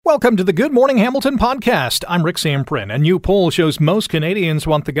Welcome to the Good Morning Hamilton podcast. I'm Rick Samprin. A new poll shows most Canadians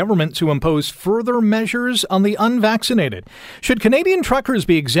want the government to impose further measures on the unvaccinated. Should Canadian truckers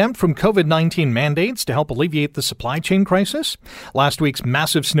be exempt from COVID-19 mandates to help alleviate the supply chain crisis? Last week's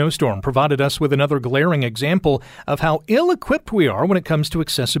massive snowstorm provided us with another glaring example of how ill-equipped we are when it comes to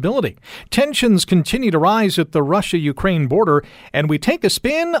accessibility. Tensions continue to rise at the Russia-Ukraine border, and we take a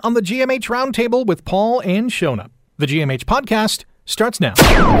spin on the GMH Roundtable with Paul and Shona. The GMH podcast starts now.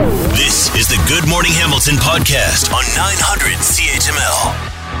 This is the Good Morning Hamilton podcast on 900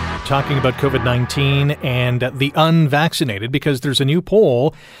 CHML. Talking about COVID-19 and the unvaccinated because there's a new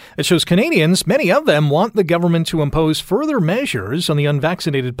poll that shows Canadians, many of them, want the government to impose further measures on the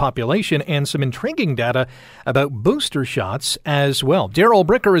unvaccinated population and some intriguing data about booster shots as well. Darrell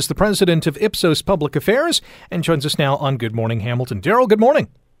Bricker is the president of Ipsos Public Affairs and joins us now on Good Morning Hamilton. Darrell, good morning.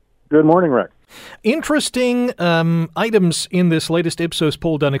 Good morning, Rick. Interesting items in this latest Ipsos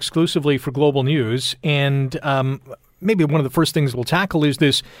poll done exclusively for Global News. And maybe one of the first things we'll tackle is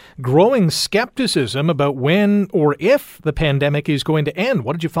this growing skepticism about when or if the pandemic is going to end.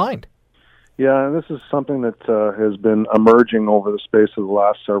 What did you find? Yeah, this is something that has been emerging over the space of the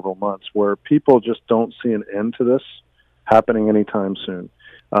last several months, where people just don't see an end to this happening anytime soon.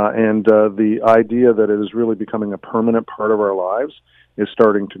 And the idea that it is really becoming a permanent part of our lives is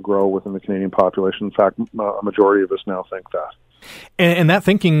starting to grow within the Canadian population. In fact, a majority of us now think that. And that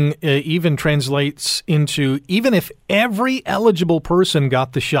thinking even translates into, even if every eligible person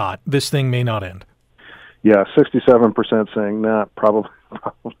got the shot, this thing may not end. Yeah, 67% saying, probably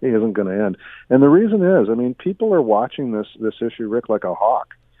isn't going to end. And the reason is, people are watching this issue, Rick, like a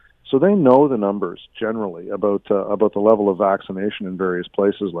hawk. So they know the numbers generally about the level of vaccination in various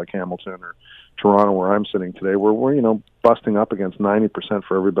places like Hamilton or Toronto, where I'm sitting today, where we're busting up against 90%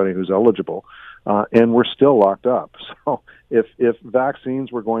 for everybody who's eligible, and we're still locked up. So if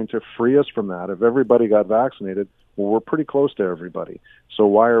vaccines were going to free us from that, if everybody got vaccinated, well, we're pretty close to everybody. So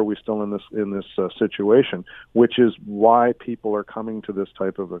why are we still in this situation? Which is why people are coming to this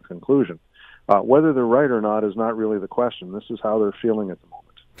type of a conclusion. Whether they're right or not is not really the question. This is how they're feeling at the moment.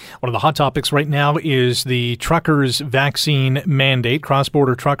 One of the hot topics right now is the truckers' vaccine mandate.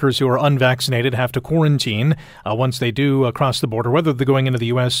 Cross-border truckers who are unvaccinated have to quarantine once they do cross the border, whether they're going into the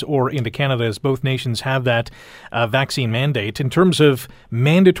U.S. or into Canada, as both nations have that vaccine mandate. In terms of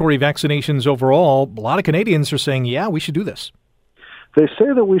mandatory vaccinations overall, a lot of Canadians are saying, yeah, we should do this. They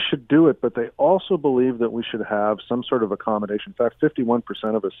say that we should do it, but they also believe that we should have some sort of accommodation. In fact, 51%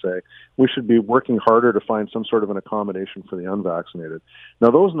 of us say we should be working harder to find some sort of an accommodation for the unvaccinated.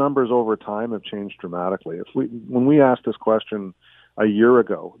 Now, those numbers over time have changed dramatically. When we asked this question a year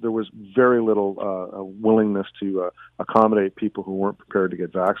ago, there was very little willingness to accommodate people who weren't prepared to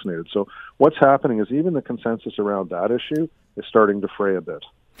get vaccinated. So what's happening is even the consensus around that issue is starting to fray a bit.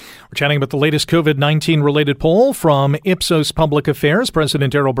 We're chatting about the latest COVID-19 related poll from Ipsos Public Affairs.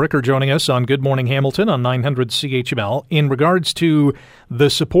 President Darrell Bricker joining us on Good Morning Hamilton on 900 CHML. In regards to the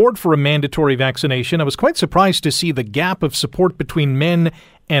support for a mandatory vaccination, I was quite surprised to see the gap of support between men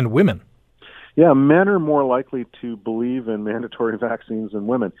and women. Yeah, men are more likely to believe in mandatory vaccines than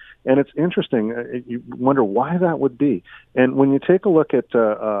women. And it's interesting. You wonder why that would be. And when you take a look at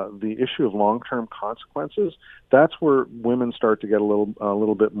the issue of long-term consequences, that's where women start to get a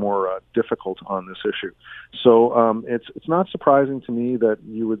little bit more difficult on this issue. So it's not surprising to me that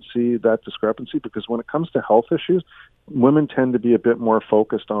you would see that discrepancy, because when it comes to health issues, women tend to be a bit more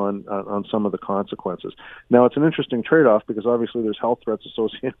focused on some of the consequences. Now, it's an interesting trade-off because obviously there's health threats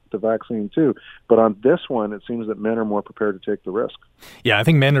associated with the vaccine too. But on this one, it seems that men are more prepared to take the risk. Yeah, I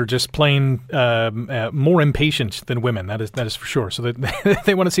think men are just plain more impatient than women. That is for sure. So that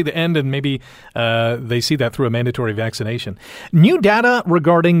they want to see the end, and maybe they see that through a mandatory vaccination. New data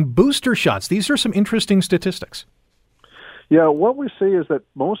regarding booster shots. These are some interesting statistics. Yeah, what we see is that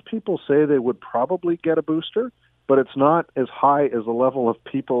most people say they would probably get a booster, but it's not as high as the level of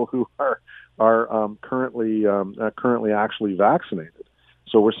people who are currently actually vaccinated.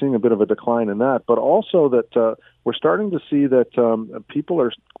 So we're seeing a bit of a decline in that, but also that we're starting to see that people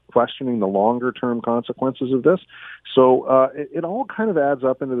are questioning the longer-term consequences of this. So it all kind of adds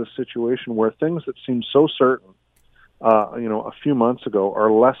up into the situation where things that seem so certain, a few months ago, are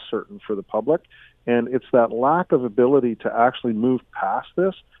less certain for the public, and it's that lack of ability to actually move past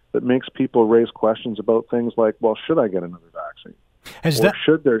this that makes people raise questions about things like, well, should I get another vaccine?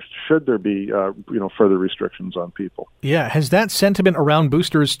 Should there be further restrictions on people? Yeah, has that sentiment around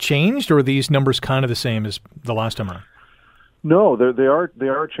boosters changed, or are these numbers kind of the same as the last time around? No, they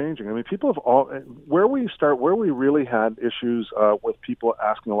are changing. I mean, people have where we really had issues with people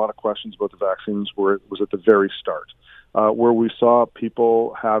asking a lot of questions about the vaccines was at the very start. where we saw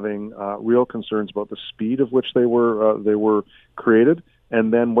people having real concerns about the speed of which they were created,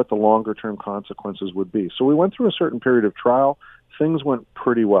 and then what the longer-term consequences would be. So we went through a certain period of trial. Things went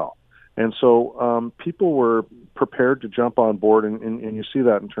pretty well. And so people were prepared to jump on board, and you see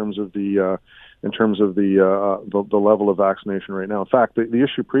that in terms of the level of vaccination right now. In fact, the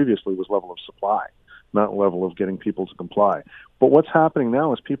issue previously was level of supply, not level of getting people to comply. But what's happening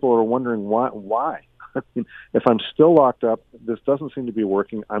now is people are wondering why. I mean, if I'm still locked up, this doesn't seem to be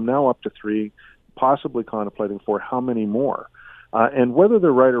working. I'm now up to 3, possibly contemplating 4. How many more? And whether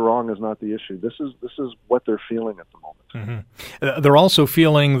they're right or wrong is not the issue. This is what they're feeling at the moment. Mm-hmm. They're also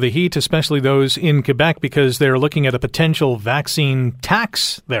feeling the heat, especially those in Quebec, because they're looking at a potential vaccine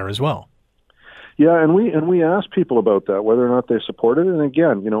tax there as well. Yeah, and we asked people about that, whether or not they supported it. And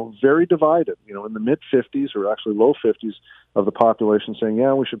again, very divided. In the mid-50s or actually low 50s of the population saying,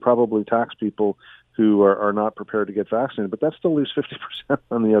 yeah, we should probably tax people who are not prepared to get vaccinated. But that still leaves 50%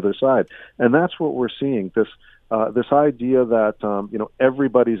 on the other side. And that's what we're seeing, this idea that,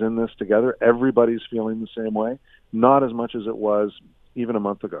 everybody's in this together, everybody's feeling the same way, not as much as it was even a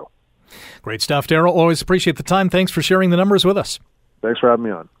month ago. Great stuff, Darryl. Always appreciate the time. Thanks for sharing the numbers with us. Thanks for having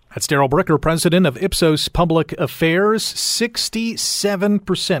me on. That's Darryl Bricker, president of Ipsos Public Affairs.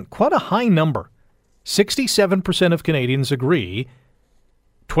 67%, quite a high number. 67% of Canadians agree,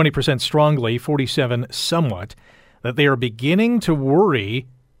 20% strongly, 47% somewhat, that they are beginning to worry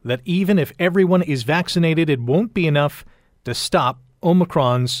that even if everyone is vaccinated, it won't be enough to stop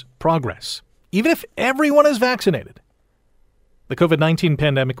Omicron's progress. Even if everyone is vaccinated, the COVID-19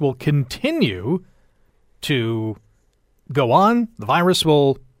 pandemic will continue to go on. The virus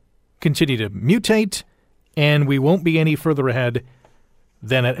will continue to mutate, and we won't be any further ahead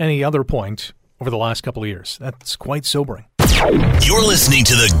than at any other point over the last couple of years. That's quite sobering. You're listening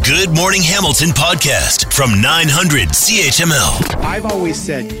to the Good Morning Hamilton podcast from 900 CHML. I've always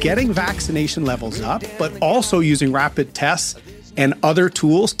said getting vaccination levels up, but also using rapid tests and other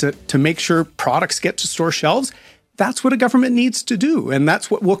tools to make sure products get to store shelves, that's what a government needs to do, and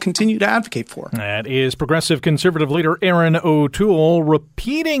that's what we'll continue to advocate for. That is Progressive Conservative leader Erin O'Toole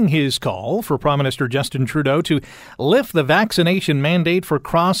repeating his call for Prime Minister Justin Trudeau to lift the vaccination mandate for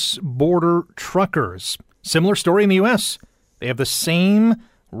cross-border truckers. Similar story in the U.S. They have the same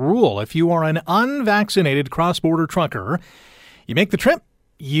rule. If you are an unvaccinated cross-border trucker, you make the trip,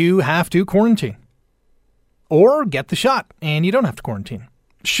 you have to quarantine. Or get the shot, and you don't have to quarantine.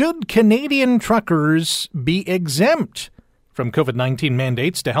 Should Canadian truckers be exempt from COVID-19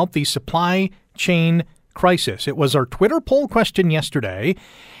 mandates to help the supply chain crisis? It was our Twitter poll question yesterday,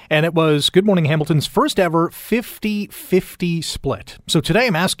 and it was Good Morning Hamilton's first ever 50-50 split. So today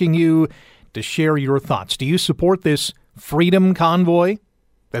I'm asking you to share your thoughts. Do you support this Freedom Convoy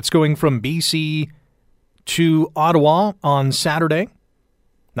that's going from BC to Ottawa on Saturday?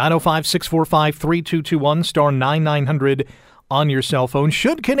 905-645-3221, star 9900 on your cell phone.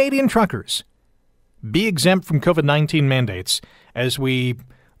 Should Canadian truckers be exempt from COVID-19 mandates as we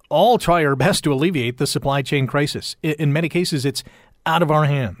all try our best to alleviate the supply chain crisis? In many cases, it's out of our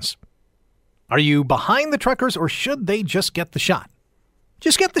hands. Are you behind the truckers, or should they just get the shot?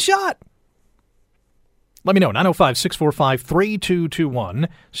 Just get the shot. Let me know, 905-645-3221,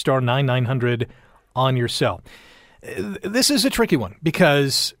 star 9900 on your cell. This is a tricky one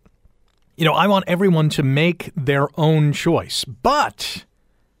because, I want everyone to make their own choice. But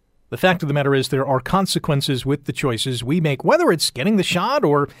the fact of the matter is there are consequences with the choices we make, whether it's getting the shot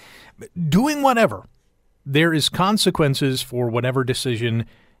or doing whatever. There is consequences for whatever decision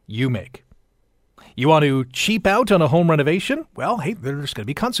you make. You want to cheap out on a home renovation? Well, hey, there's going to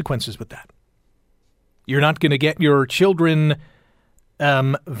be consequences with that. You're not going to get your children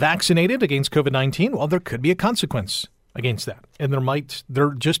vaccinated against COVID-19? Well, there could be a consequence against that. And there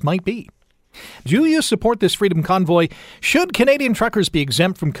just might be. Do you support this Freedom Convoy? Should Canadian truckers be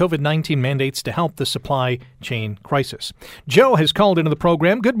exempt from COVID-19 mandates to help the supply chain crisis? Joe has called into the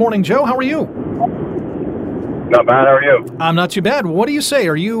program. Good morning, Joe. How are you? Not bad. How are you? I'm not too bad. What do you say?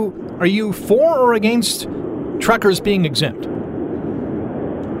 Are you for or against truckers being exempt?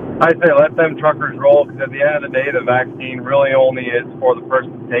 I say let them truckers roll, because at the end of the day, the vaccine really only is for the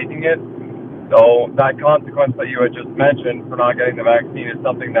person taking it. So that consequence that you had just mentioned for not getting the vaccine is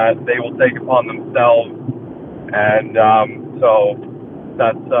something that they will take upon themselves. And so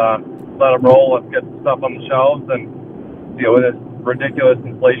that's let them roll. Let's get the stuff on the shelves and deal with this ridiculous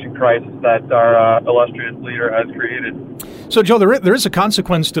inflation crisis that our illustrious leader has created. So, Joe, there is a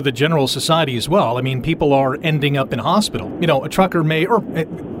consequence to the general society as well. I mean, people are ending up in hospital. A trucker may, or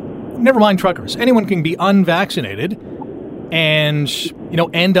never mind truckers, anyone can be unvaccinated and,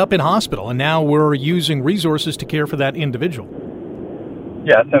 end up in hospital. And now we're using resources to care for that individual.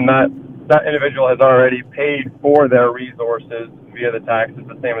 Yes, and that individual has already paid for their resources via the taxes,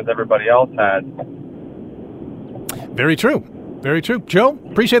 the same as everybody else had. Very true. Very true. Joe,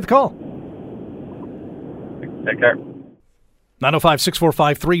 appreciate the call. Take care.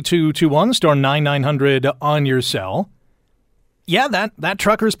 905-645-3221, star 9900 on your cell. Yeah, that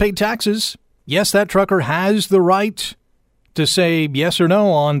trucker's paid taxes. Yes, that trucker has the right to say yes or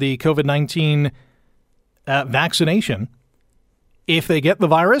no on the COVID-19 vaccination. If they get the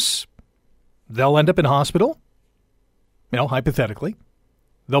virus, they'll end up in hospital, hypothetically.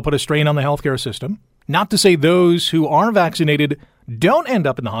 They'll put a strain on the healthcare system. Not to say those who are vaccinated don't end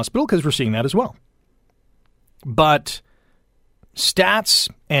up in the hospital, because we're seeing that as well. But stats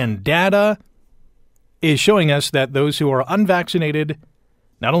and data is showing us that those who are unvaccinated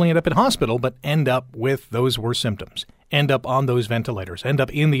not only end up in hospital, but end up with those worse symptoms, end up on those ventilators, end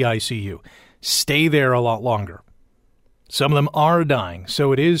up in the ICU, stay there a lot longer. Some of them are dying,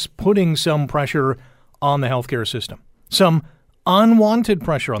 so it is putting some pressure on the healthcare system, some unwanted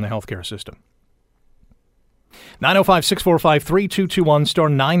pressure on the healthcare system. 905-645-3221, star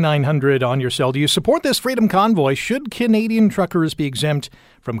 9900 on your cell. Do you support this Freedom Convoy? Should Canadian truckers be exempt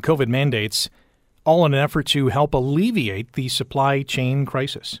from COVID mandates, all in an effort to help alleviate the supply chain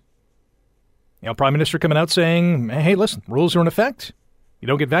crisis? Prime Minister coming out saying, hey, listen, rules are in effect. You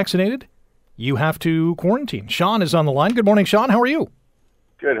don't get vaccinated, you have to quarantine. Sean is on the line. Good morning, Sean. How are you?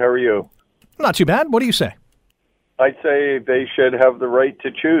 Good. How are you? Not too bad. What do you say? I'd say they should have the right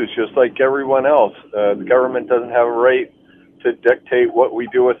to choose, just like everyone else. The government doesn't have a right to dictate what we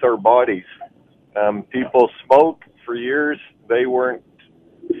do with our bodies. People smoke for years. They weren't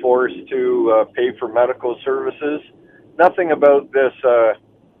forced to pay for medical services. Nothing about this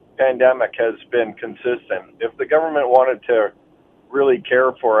pandemic has been consistent. If the government wanted to really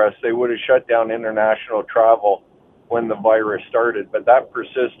care for us, they would have shut down international travel when the virus started, but that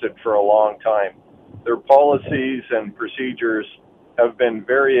persisted for a long time. Their policies and procedures have been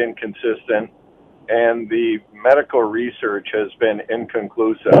very inconsistent, and the medical research has been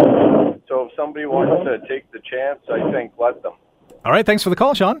inconclusive. So if somebody wants to take the chance, I think let them. All right, thanks for the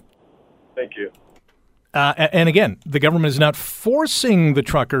call, Sean. Thank you. And again, the government is not forcing the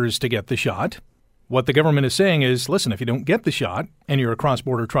truckers to get the shot. What the government is saying is, listen, if you don't get the shot and you're a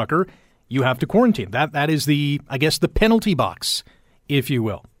cross-border trucker, you have to quarantine. That is the penalty box, if you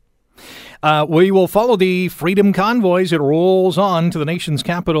will. We will follow the Freedom Convoys. It rolls on to the nation's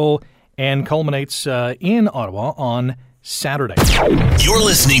capital and culminates in Ottawa on Saturday. You're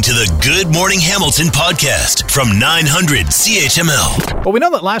listening to the Good Morning Hamilton podcast from 900 CHML. Well, we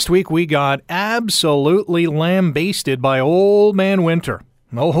know that last week we got absolutely lambasted by Old Man Winter.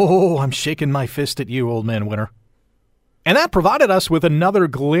 Oh, I'm shaking my fist at you, Old Man Winter. And that provided us with another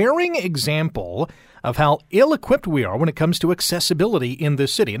glaring example of how ill-equipped we are when it comes to accessibility in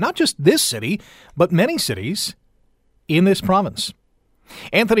this city. And not just this city, but many cities in this province.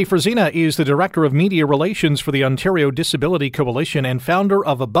 Anthony Frazina is the Director of Media Relations for the Ontario Disability Coalition and founder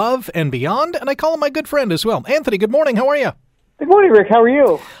of Above and Beyond, and I call him my good friend as well. Anthony, good morning. How are you? Good morning, Rick. How are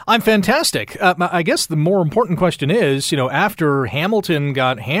you? I'm fantastic. I guess the more important question is, after Hamilton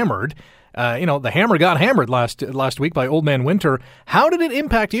got hammered, the hammer got hammered last week by Old Man Winter. How did it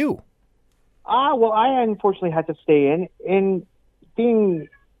impact you? Well, I unfortunately had to stay in. And being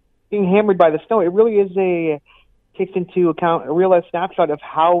hammered by the snow, it really takes into account a real-life snapshot of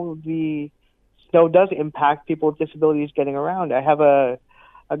how the snow does impact people with disabilities getting around. I have a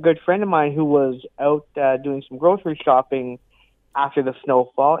good friend of mine who was out doing some grocery shopping after the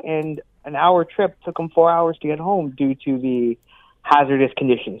snowfall, and an hour trip took him 4 hours to get home due to the hazardous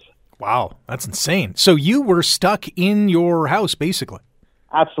conditions. Wow, that's insane. So you were stuck in your house, basically.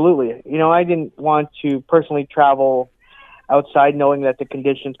 Absolutely. I didn't want to personally travel outside knowing that the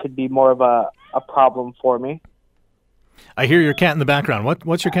conditions could be more of a problem for me. I hear your cat in the background.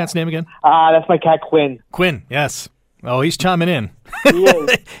 What's your cat's name again? That's my cat, Quinn. Quinn, yes. Oh, he's chiming in.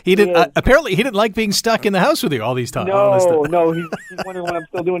 He is. Apparently, he didn't like being stuck in the house with you all these times. No, he's wondering what I'm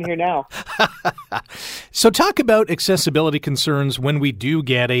still doing here now. So talk about accessibility concerns when we do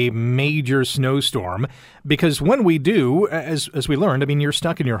get a major snowstorm, because when we do, as we learned, you're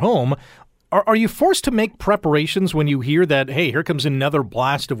stuck in your home. Are you forced to make preparations when you hear that, hey, here comes another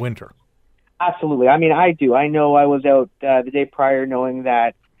blast of winter? Absolutely. I do. I know I was out the day prior knowing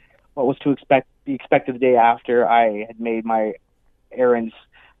that what was to be expected the day after. I had made my errands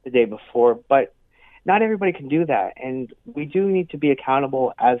the day before, but not everybody can do that. And we do need to be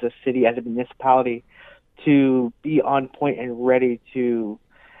accountable as a city, as a municipality, to be on point and ready to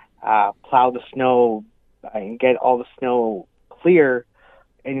plow the snow and get all the snow clear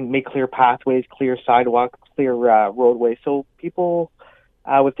and make clear pathways, clear sidewalks, clear roadways, so people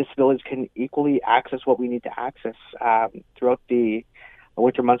with disabilities can equally access what we need to access throughout the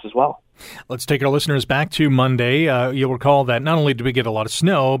winter months as well. Let's take our listeners back to Monday. You'll recall that not only did we get a lot of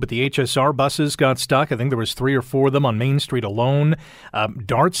snow, but the HSR buses got stuck. I think there was 3 or 4 of them on Main Street alone.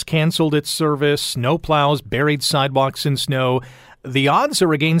 Darts canceled its service. Snow plows buried sidewalks in snow. The odds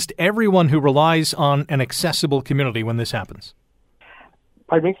are against everyone who relies on an accessible community when this happens.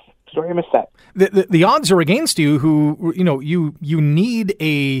 Pardon me? Sorry, I missed that. The odds are against you who, you need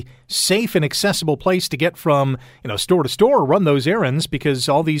a safe and accessible place to get from, store to store, run those errands, because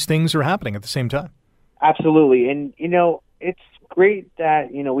all these things are happening at the same time. Absolutely. And, it's great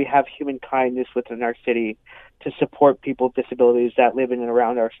that, we have human kindness within our city to support people with disabilities that live in and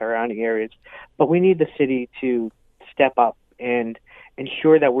around our surrounding areas. But we need the city to step up and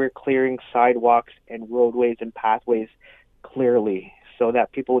ensure that we're clearing sidewalks and roadways and pathways clearly, so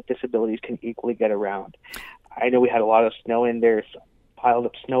that people with disabilities can equally get around. I know we had a lot of snow and there's piled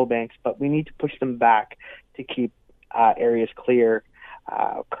up snowbanks, but we need to push them back to keep areas clear,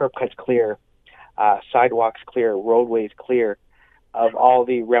 curb cuts clear, sidewalks clear, roadways clear of all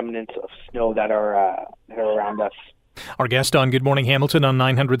the remnants of snow that are around us. Our guest on Good Morning Hamilton on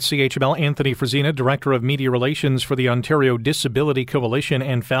 900 CHML, Anthony Frisina, Director of Media Relations for the Ontario Disability Coalition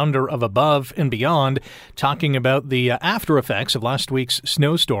and founder of Above and Beyond, talking about the after effects of last week's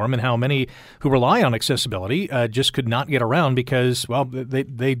snowstorm and how many who rely on accessibility just could not get around because, well,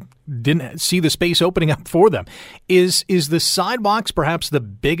 they didn't see the space opening up for them. Is the sidewalks perhaps the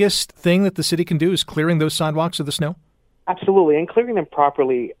biggest thing that the city can do, is clearing those sidewalks of the snow? Absolutely, and clearing them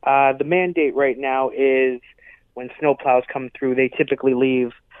properly. The mandate right now is when snow plows come through, they typically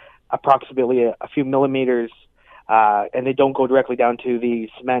leave approximately a few millimeters, and they don't go directly down to the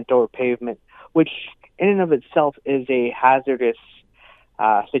cement or pavement, which in and of itself is a hazardous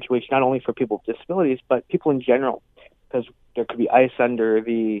situation, not only for people with disabilities, but people in general, because there could be ice under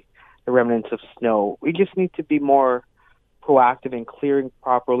the remnants of snow. We just need to be more proactive in clearing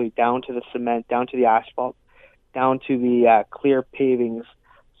properly down to the cement, down to the asphalt, down to the clear pavings,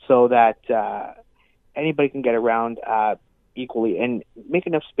 so that anybody can get around equally, and make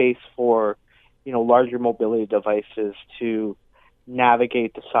enough space for, larger mobility devices to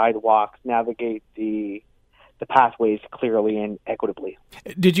navigate the sidewalks, navigate the pathways clearly and equitably.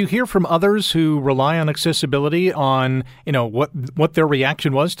 Did you hear from others who rely on accessibility on, what their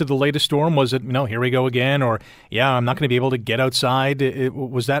reaction was to the latest storm? Was it, here we go again, or, I'm not going to be able to get outside?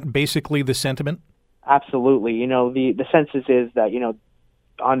 Was that basically the sentiment? Absolutely. The census is that,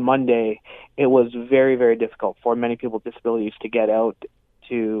 on Monday, it was very, very difficult for many people with disabilities to get out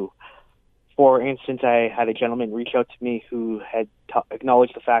to. For instance, I had a gentleman reach out to me who had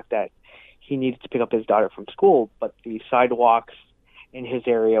acknowledged the fact that he needed to pick up his daughter from school, but the sidewalks in his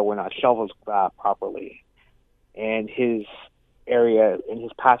area were not shoveled properly. And his area and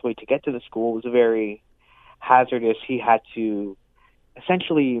his pathway to get to the school was very hazardous. He had to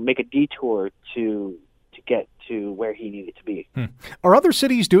essentially make a detour to get to where he needed to be. Are other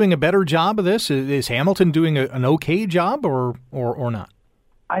cities doing a better job of this? Is Hamilton doing an okay job or not?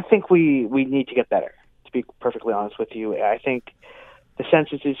 I think we need to get better, to be perfectly honest with you. I think the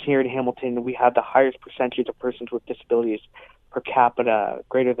census is here in Hamilton. We have the highest percentage of persons with disabilities per capita,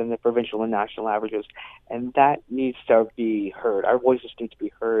 greater than the provincial and national averages, and that needs to be heard. Our voices need to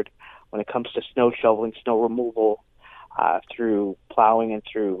be heard when it comes to snow shoveling, snow removal, through plowing, and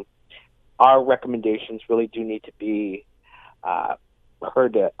through our recommendations really do need to be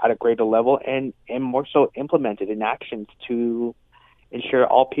heard at a greater level and more so implemented in actions to ensure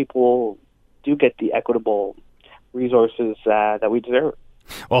all people do get the equitable resources that we deserve.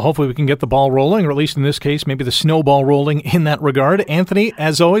 Well, hopefully we can get the ball rolling, or at least in this case, maybe the snowball rolling in that regard. Anthony,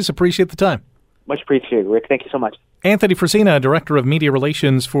 as always, appreciate the time. Much appreciated, Rick. Thank you so much. Anthony Frisina, Director of Media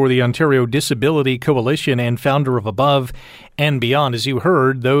Relations for the Ontario Disability Coalition and founder of Above and Beyond. As you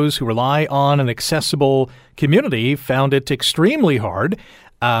heard, those who rely on an accessible community found it extremely hard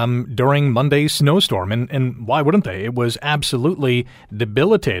during Monday's snowstorm. And why wouldn't they? It was absolutely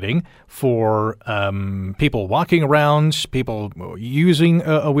debilitating for people walking around, people using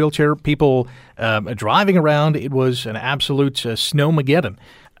a wheelchair, people driving around. It was an absolute snowmageddon.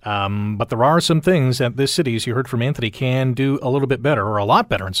 But there are some things that this city, as you heard from Anthony, can do a little bit better, or a lot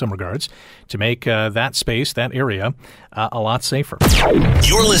better in some regards, to make that space, that area, a lot safer.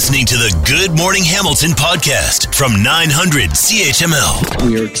 You're listening to the Good Morning Hamilton podcast from 900 CHML.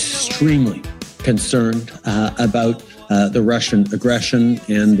 We are extremely concerned about the Russian aggression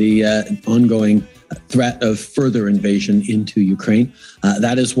and the ongoing threat of further invasion into Ukraine.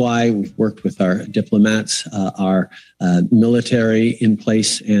 That is why we've worked with our diplomats, our military in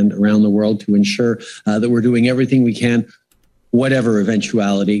place and around the world to ensure that we're doing everything we can, whatever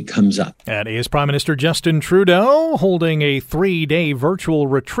eventuality comes up. That is Prime Minister Justin Trudeau holding a 3-day virtual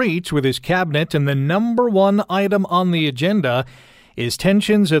retreat with his cabinet, and the number one item on the agenda is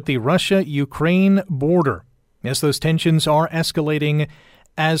tensions at the Russia-Ukraine border. Yes, those tensions are escalating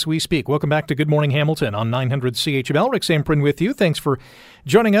as we speak. Welcome back to Good Morning Hamilton on 900 CHML. Rick Samprin with you. Thanks for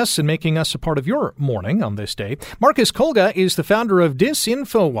joining us and making us a part of your morning on this day. Marcus Kolga is the founder of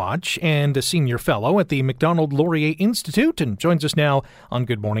DisinfoWatch and a senior fellow at the Macdonald-Laurier Institute and joins us now on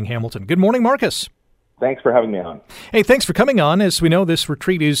Good Morning Hamilton. Good morning, Marcus. Thanks for having me on. Hey, thanks for coming on. As we know, this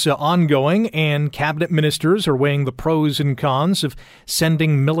retreat is ongoing, and cabinet ministers are weighing the pros and cons of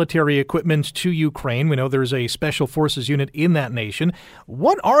sending military equipment to Ukraine. We know there's a special forces unit in that nation.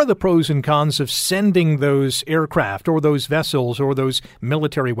 What are the pros and cons of sending those aircraft or those vessels or those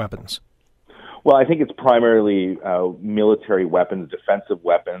military weapons? Well, I think it's primarily military weapons, defensive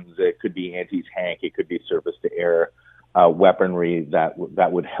weapons. It could be anti-tank. It could be surface-to-air weaponry that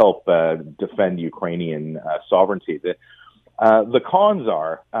would help defend Ukrainian sovereignty. The cons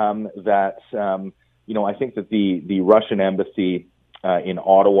are that I think that the Russian embassy in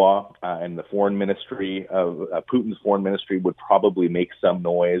Ottawa and the foreign ministry of Putin's foreign ministry would probably make some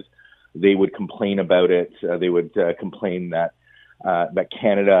noise. They would complain about it. They would complain that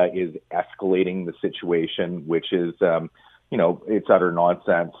Canada is escalating the situation, which is it's utter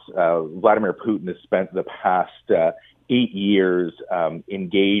nonsense. Vladimir Putin has spent the past 8 years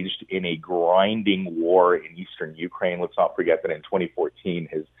engaged in a grinding war in eastern Ukraine. Let's not forget that in 2014,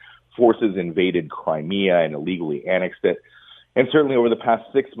 his forces invaded Crimea and illegally annexed it. And certainly over the past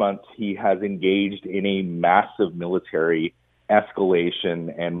 6 months, he has engaged in a massive military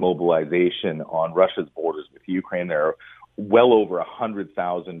escalation and mobilization on Russia's borders with Ukraine. There are well over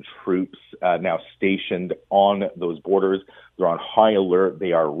 100,000 troops now stationed on those borders. They're on high alert.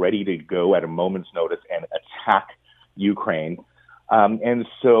 They are ready to go at a moment's notice and attack Ukraine. And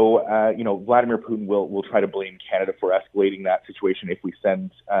so, Vladimir Putin will try to blame Canada for escalating that situation if we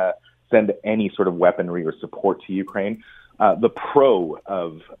send any sort of weaponry or support to Ukraine. The pro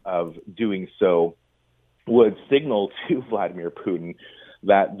of doing so would signal to Vladimir Putin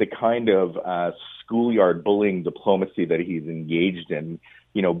that the kind of schoolyard bullying diplomacy that he's engaged in,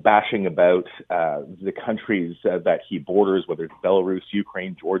 bashing about the countries that he borders, whether it's Belarus,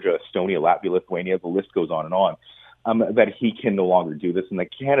 Ukraine, Georgia, Estonia, Latvia, Lithuania, the list goes on and on, that he can no longer do this, and that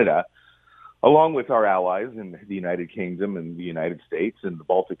Canada, along with our allies in the United Kingdom and the United States and the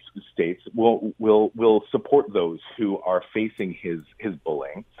Baltic states, will support those who are facing his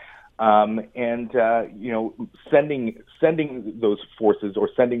bullying. Sending those forces, or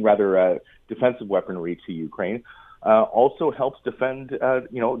sending rather defensive weaponry to Ukraine, also helps defend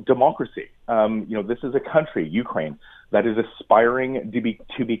democracy. This is a country, Ukraine, that is aspiring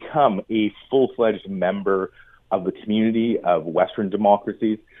to become a full-fledged member of the community of Western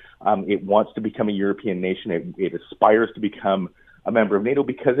democracies. It wants to become a European nation. It aspires to become a member of NATO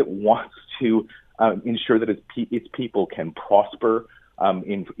because it wants to ensure that its people can prosper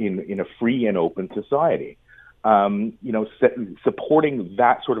in a free and open society. Supporting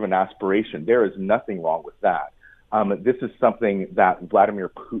that sort of an aspiration, there is nothing wrong with that. This is something that Vladimir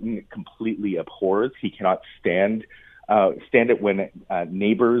Putin completely abhors. He cannot stand it when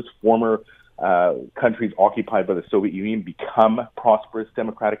neighbors, former countries occupied by the Soviet Union, become prosperous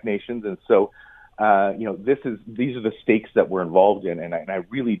democratic nations. And so, these are the stakes that we're involved in. And I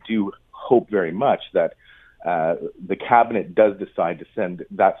really do hope very much that the cabinet does decide to send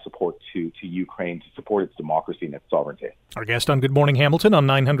that support to Ukraine to support its democracy and its sovereignty. Our guest on Good Morning Hamilton on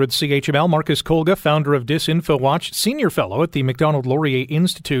 900 CHML, Marcus Kolga, founder of DisinfoWatch, senior fellow at the Macdonald-Laurier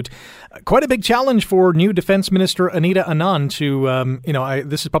Institute. Quite a big challenge for new Defense Minister Anita Anand to,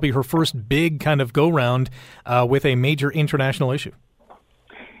 this is probably her first big kind of go-round with a major international issue.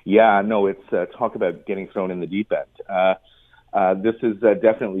 Yeah, no, it's talk about getting thrown in the deep end. This is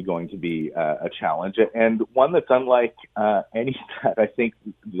definitely going to be a challenge, and one that's unlike any that I think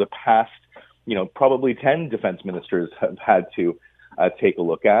the past, probably 10 defense ministers have had to take a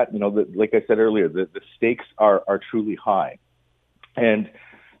look at. Like I said earlier, the stakes are truly high. And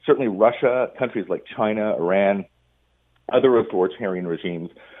certainly Russia, countries like China, Iran, other authoritarian regimes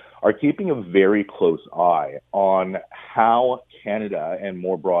are keeping a very close eye on how Canada and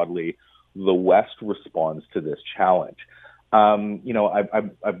more broadly the West responds to this challenge.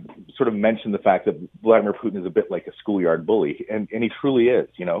 I've sort of mentioned the fact that Vladimir Putin is a bit like a schoolyard bully, and he truly is.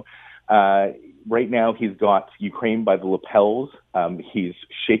 Right now, he's got Ukraine by the lapels. He's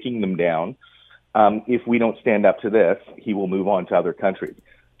shaking them down. If we don't stand up to this, he will move on to other countries.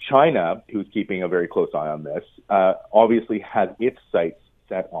 China, who's keeping a very close eye on this, obviously has its sights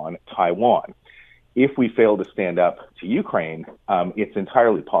set on Taiwan. If we fail to stand up to Ukraine, it's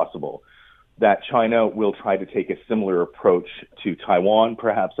entirely possible that China will try to take a similar approach to Taiwan,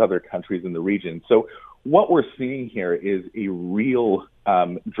 perhaps other countries in the region. So what we're seeing here is a real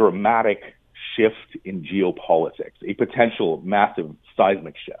dramatic shift in geopolitics, a potential massive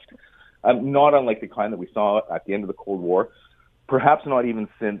seismic shift, not unlike the kind that we saw at the end of the Cold War, perhaps not even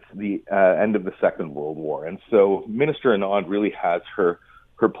since the end of the Second World War. And so Minister Anand really has her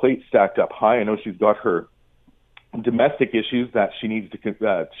plate stacked up high. I know she's got her domestic issues that she needs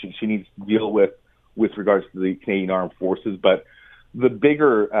to she needs to deal with regards to the Canadian Armed Forces, but the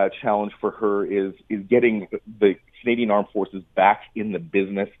bigger challenge for her is getting the Canadian Armed Forces back in the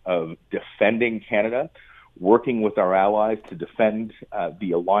business of defending Canada, working with our allies to defend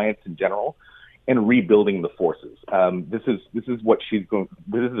the alliance in general, and rebuilding the forces. This is what she's going.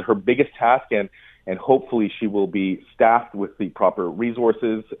 This is her biggest task, and hopefully she will be staffed with the proper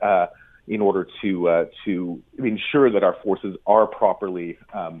resources in order to ensure that our forces are properly.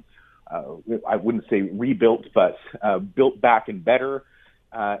 I wouldn't say rebuilt, but built back and better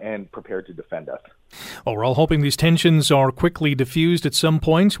and prepared to defend us. Well, we're all hoping these tensions are quickly diffused at some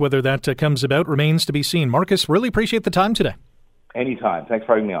point. Whether that comes about remains to be seen. Marcus, really appreciate the time today. Anytime. Thanks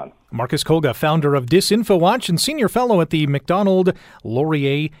for having me on. Marcus Kolga, founder of DisinfoWatch and senior fellow at the Macdonald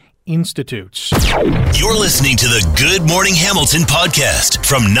Laurier Institute. You're listening to the Good Morning Hamilton podcast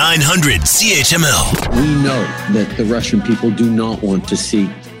from 900 CHML. We know that the Russian people do not want to see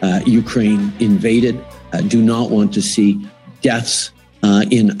Ukraine invaded, do not want to see deaths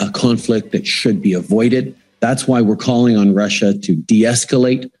in a conflict that should be avoided. That's why we're calling on Russia to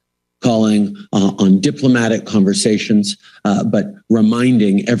de-escalate, calling on diplomatic conversations, but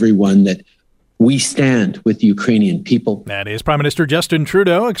reminding everyone that we stand with the Ukrainian people. That is Prime Minister Justin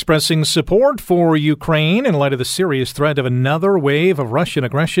Trudeau expressing support for Ukraine in light of the serious threat of another wave of Russian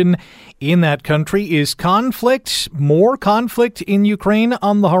aggression in that country. Is more conflict in Ukraine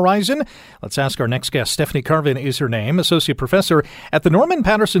on the horizon? Let's ask our next guest. Stephanie Carvin is her name, Associate Professor at the Norman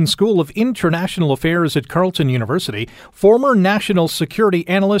Paterson School of International Affairs at Carleton University, former National Security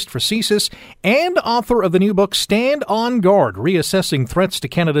Analyst for CSIS, and author of the new book Stand on Guard, Reassessing Threats to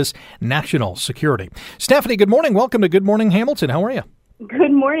Canada's National Security. Stephanie, good morning. Welcome to Good Morning Hamilton. How are you?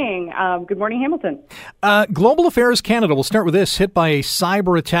 Good morning. Good morning, Hamilton. Global Affairs Canada. We'll start with this. Hit by a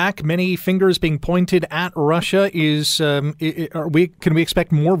cyber attack, many fingers being pointed at Russia. Can we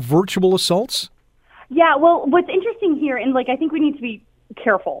expect more virtual assaults? Yeah. Well, what's interesting here, and I think we need to be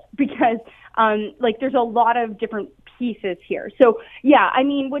careful because there's a lot of different pieces here. So, yeah, I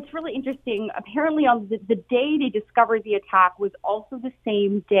mean, what's really interesting, apparently on the day they discovered the attack was also the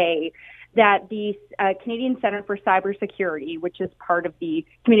same day that the Canadian Centre for Cybersecurity, which is part of the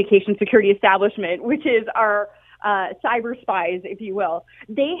Communication Security Establishment, which is our cyber spies, if you will,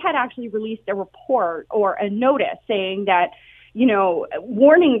 they had actually released a report or a notice saying that,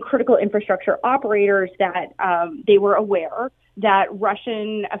 warning critical infrastructure operators that they were aware that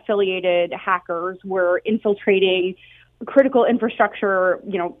Russian-affiliated hackers were infiltrating critical infrastructure,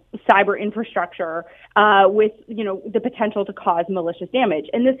 cyber infrastructure, with, the potential to cause malicious damage.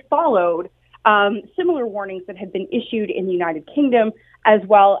 And this followed similar warnings that had been issued in the United Kingdom as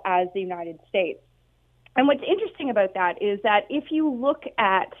well as the United States. And what's interesting about that is that if you look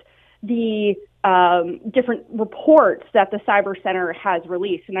at the different reports that the Cyber Center has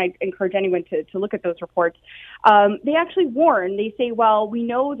released, and I encourage anyone to look at those reports, they actually warn. They say, well, we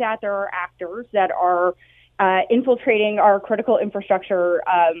know that there are actors that are infiltrating our critical infrastructure,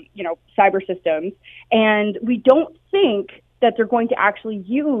 cyber systems, and we don't think that they're going to actually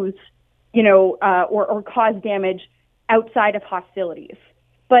use, or cause damage outside of hostilities.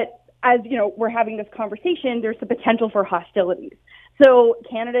 But as we're having this conversation, there's the potential for hostilities. So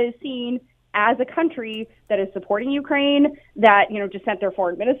Canada is seen as a country that is supporting Ukraine, that just sent their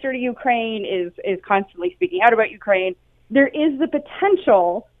foreign minister to Ukraine, is constantly speaking out about Ukraine. There is the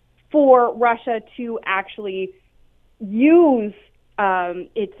potential for Russia to actually use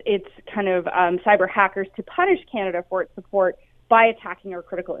its kind of cyber hackers to punish Canada for its support by attacking our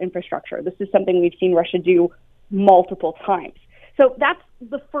critical infrastructure. This is something we've seen Russia do multiple times. So that's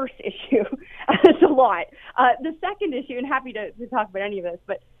the first issue. It's a lot. The second issue, and happy to talk about any of this,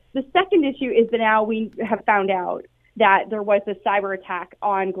 but the second issue is that now we have found out that there was a cyber attack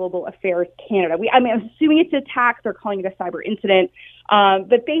on Global Affairs Canada. I'm assuming it's an attack. They're calling it a cyber incident.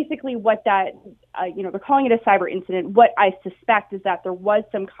 But basically what that, they're calling it a cyber incident. What I suspect is that there was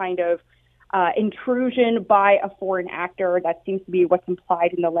some kind of intrusion by a foreign actor. That seems to be what's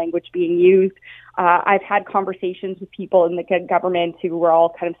implied in the language being used. I've had conversations with people in the government who were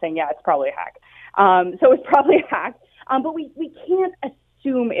all kind of saying, yeah, it's probably a hack. So it's probably a hack. But we can't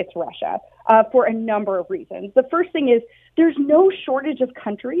assume it's Russia for a number of reasons. The first thing is there's no shortage of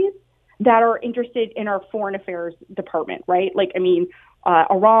countries that are interested in our foreign affairs department, right?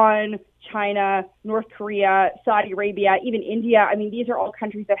 Iran, China, North Korea, Saudi Arabia, even India. These are all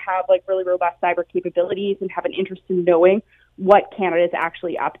countries that have really robust cyber capabilities and have an interest in knowing what Canada is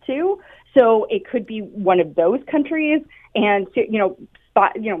actually up to. So it could be one of those countries, and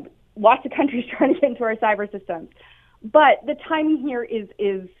lots of countries trying to get into our cyber systems. But the timing here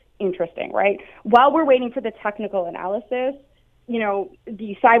is interesting, right? While we're waiting for the technical analysis,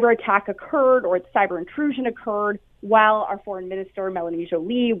 the cyber attack occurred, or the cyber intrusion occurred while our foreign minister, Melanie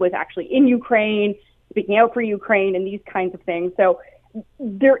Joly, was actually in Ukraine, speaking out for Ukraine and these kinds of things. So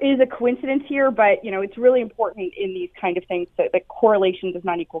there is a coincidence here, but, it's really important in these kind of things that correlation does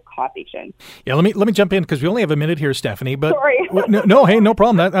not equal causation. Yeah, let me jump in because we only have a minute here, Stephanie. But sorry. No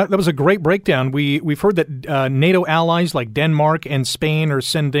problem. That was a great breakdown. We've heard that NATO allies like Denmark and Spain are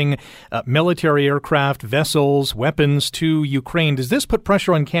sending military aircraft, vessels, weapons to Ukraine. Does this put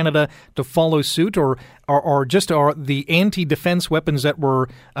pressure on Canada to follow suit, or are the anti-defense weapons that we're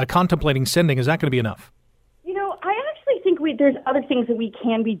contemplating sending, is that going to be enough? There's other things that we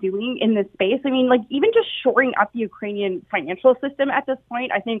can be doing in this space. Even just shoring up the Ukrainian financial system at this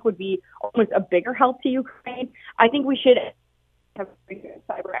point, I think would be almost a bigger help to Ukraine. I think we should have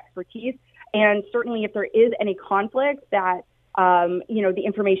cyber expertise. And certainly if there is any conflict that, the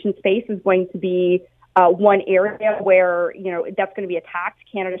information space is going to be one area where, that's going to be attacked.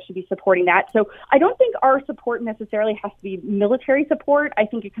 Canada should be supporting that. So I don't think our support necessarily has to be military support. I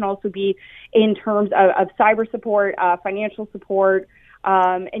think it can also be in terms of cyber support, financial support,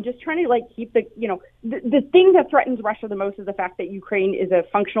 and just trying to keep the thing that threatens Russia the most is the fact that Ukraine is a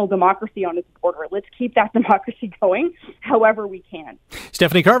functional democracy on its border. Let's keep that democracy going however we can.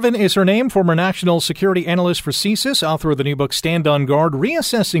 Stephanie Carvin is her name, former national security analyst for CSIS, author of the new book Stand on Guard,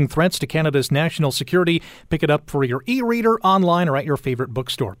 Reassessing Threats to Canada's National Security. Pick it up for your e-reader, online, or at your favorite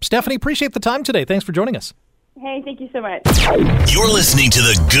bookstore. Stephanie, appreciate the time today. Thanks for joining us. Hey, thank you so much. You're listening to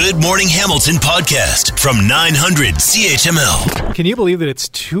the Good Morning Hamilton podcast from 900 CHML. Can you believe that it's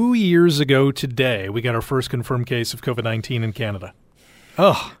 2 years ago today we got our first confirmed case of COVID-19 in Canada?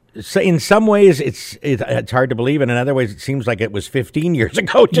 Oh. So in some ways, it's hard to believe, and in other ways, it seems like it was 15 years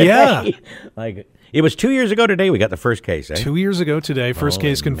ago today. Yeah. It was 2 years ago today we got the first case, eh? 2 years ago today, first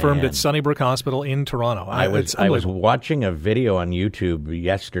case confirmed at Sunnybrook Hospital in Toronto. I was watching a video on YouTube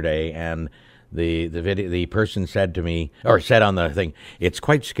yesterday, and the person said to me, or said on the thing, it's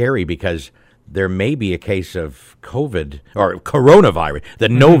quite scary because there may be a case of COVID or coronavirus, the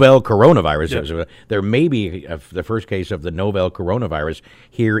novel coronavirus. Yes. There may be the first case of the novel coronavirus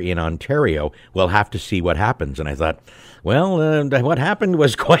here in Ontario. We'll have to see what happens. And I thought, well, what happened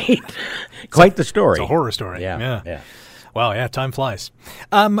was quite the story. It's a horror story. Yeah. Wow, yeah, time flies.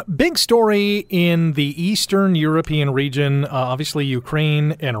 Big story in the Eastern European region, obviously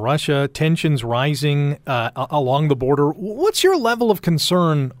Ukraine and Russia, tensions rising along the border. What's your level of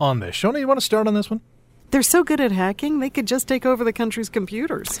concern on this? Shona, you want to start on this one? They're so good at hacking, they could just take over the country's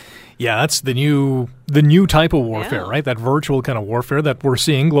computers. Yeah, that's the new type of warfare, right? That virtual kind of warfare that we're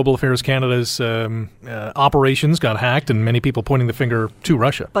seeing. Global Affairs Canada's operations got hacked, and many people pointing the finger to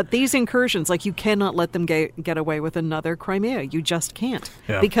Russia. But these incursions, you cannot let them get away with another Crimea. You just can't.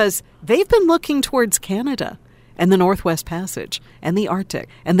 Yeah. Because they've been looking towards Canada and the Northwest Passage and the Arctic,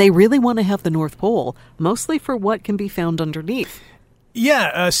 and they really want to have the North Pole, mostly for what can be found underneath.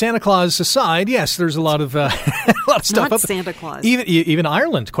 Yeah, Santa Claus aside, yes, there's a lot of stuff. Not Santa Claus. Even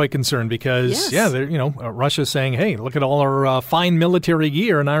Ireland quite concerned because Russia's saying, "Hey, look at all our fine military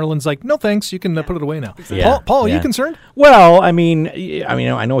gear," and Ireland's like, "No, thanks, you can put it away now." Exactly. Yeah. Paul, are you concerned? Well, I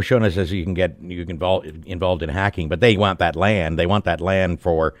know Shona says you can get involved in hacking, but they want that land. They want that land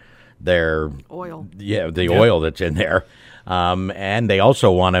for their oil. Yeah, oil that's in there, and they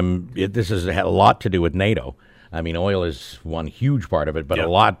also want them. This has a lot to do with NATO. Oil is one huge part of it, but a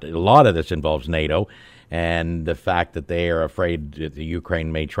lot of this involves NATO, and the fact that they are afraid that the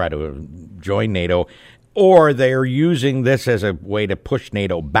Ukraine may try to join NATO, or they're using this as a way to push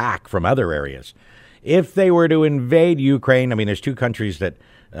NATO back from other areas. if they were to invade Ukraine, I mean, there's two countries that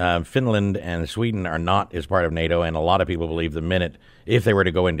Finland and Sweden are not as part of NATO, and a lot of people believe the minute if they were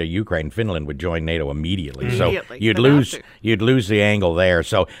to go into Ukraine, Finland would join NATO immediately. So you'd lose the angle there.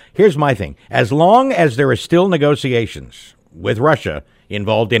 So here's my thing: as long as there are still negotiations with Russia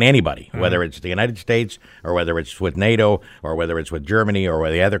involved in anybody, whether it's the United States or whether it's with NATO or whether it's with Germany or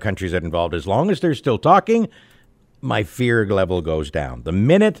with the other countries that are involved, as long as they're still talking, my fear level goes down. The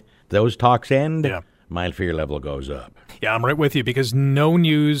minute those talks end, my fear level goes up. Yeah, I'm right with you, because no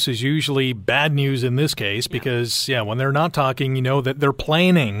news is usually bad news in this case, because, when they're not talking, you know that they're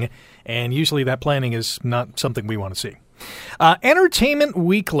planning, and usually that planning is not something we want to see. Entertainment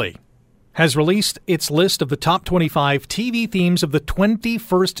Weekly has released its list of the top 25 TV themes of the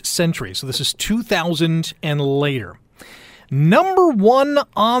 21st century. So this is 2000 and later. Number 1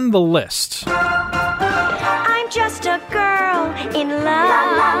 on the list. I'm just a girl in love.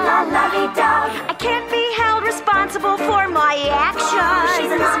 La, la, la, lovey-dove. I can't be held responsible for my actions.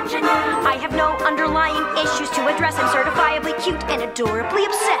 She's an ingenue. I have no underlying issues to address. I'm certifiably cute and adorably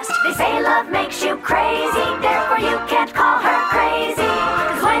obsessed. They say love makes you crazy, therefore you can't call her crazy.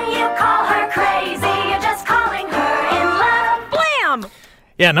 'Cause when you call her crazy, you're just calling her in love. Blam!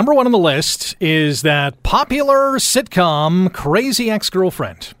 Yeah, number 1 on the list is that popular sitcom Crazy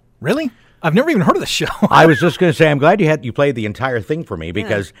Ex-Girlfriend. Really? I've never even heard of this show. I was just going to say, I'm glad you played the entire thing for me,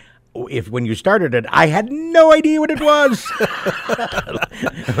 because when you started it, I had no idea what it was.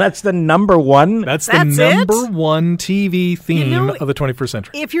 That's the number 1. That's the number 1 TV theme of the 21st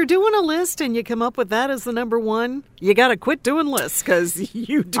century. If you're doing a list and you come up with that as the number 1, you got to quit doing lists, because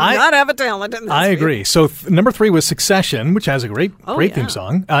you do not have a talent in this. I agree. So number 3 was Succession, which has a great theme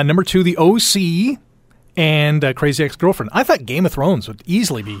song. Number 2, The OC, and Crazy Ex-Girlfriend. I thought Game of Thrones would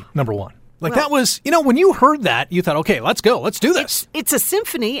easily be number 1. That was, when you heard that, you thought, okay, let's go. Let's do this. It's a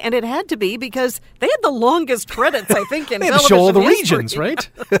symphony, and it had to be, because they had the longest credits, I think, in they had to show all the regions, right?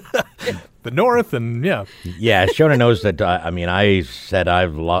 The North, and Yeah, Shona knows that, I said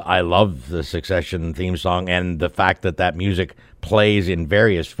I love the Succession theme song, and the fact that music plays in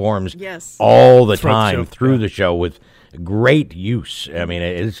various forms all the time through the show with great use. I mean,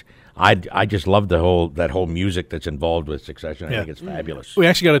 it is... I just love that whole music that's involved with Succession. I think it's fabulous. We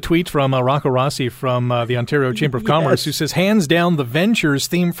actually got a tweet from Rocco Rossi from the Ontario Chamber of Commerce who says, hands down, the Ventures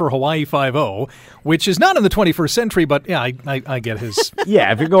theme for Hawaii Five-0, which is not in the 21st century, but I get his.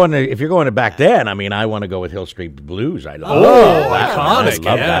 If you're going to back then, I want to go with Hill Street Blues. I love that one. I love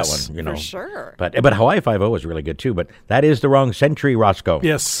that one. For sure. But Hawaii Five-0 was really good too. But that is the wrong century, Roscoe.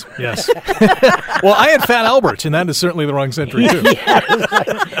 Yes. Well, I had Fat Albert, and that is certainly the wrong century too.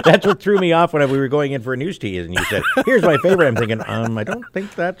 That's what threw me off when we were going in for a news tease, and you said, here's my favorite. I'm thinking, I don't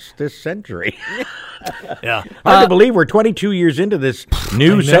think that's this century. Hard to believe we're 22 years into this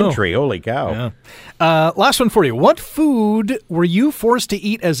new century. Holy cow. Last one for you. What food were you forced to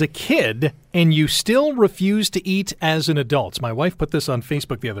eat as a kid and you still refuse to eat as an adult? My wife put this on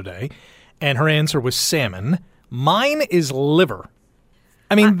Facebook the other day, and her answer was salmon. Mine is liver.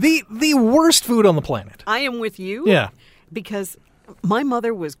 The worst food on the planet. I am with you. Yeah. Because my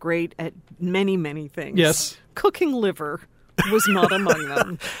mother was great at many, many things. Yes. Cooking liver was not among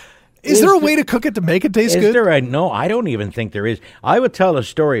them. Is there a way to cook it to make it taste good? No, I don't even think there is. I would tell a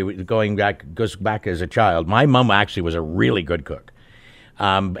story goes back as a child. My mom actually was a really good cook.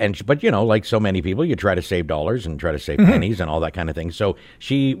 But like so many people, you try to save dollars and try to save pennies and all that kind of thing. So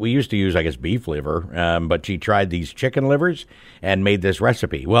we used to use, I guess, beef liver, but she tried these chicken livers and made this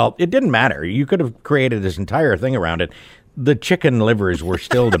recipe. Well, it didn't matter. You could have created this entire thing around it. The chicken livers were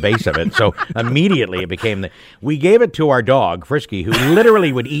still the base of it, so immediately it became we gave it to our dog, Frisky, who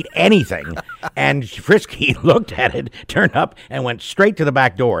literally would eat anything, and Frisky looked at it, turned up, and went straight to the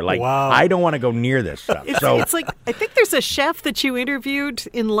back door, like, wow. I don't want to go near this stuff. It's like, I think there's a chef that you interviewed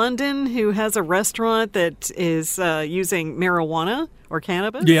in London who has a restaurant that is using marijuana or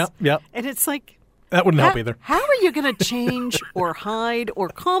cannabis. Yeah. And it's like, that wouldn't help either. How are you going to change or hide or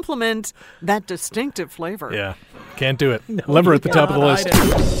complement that distinctive flavor? Yeah, can't do it. Liver at the top of the list.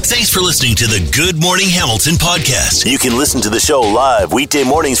 Thanks for listening to the Good Morning Hamilton podcast. You can listen to the show live weekday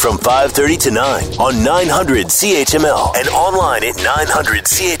mornings from 5:30 to 9 on 900 CHML and online at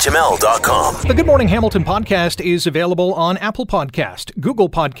 900CHML.com. The Good Morning Hamilton podcast is available on Apple Podcast, Google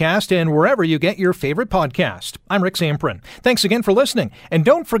Podcast, and wherever you get your favorite podcast. I'm Rick Samprin. Thanks again for listening, and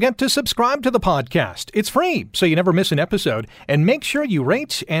don't forget to subscribe to the podcast. It's free, so you never miss an episode, and make sure you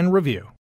rate and review.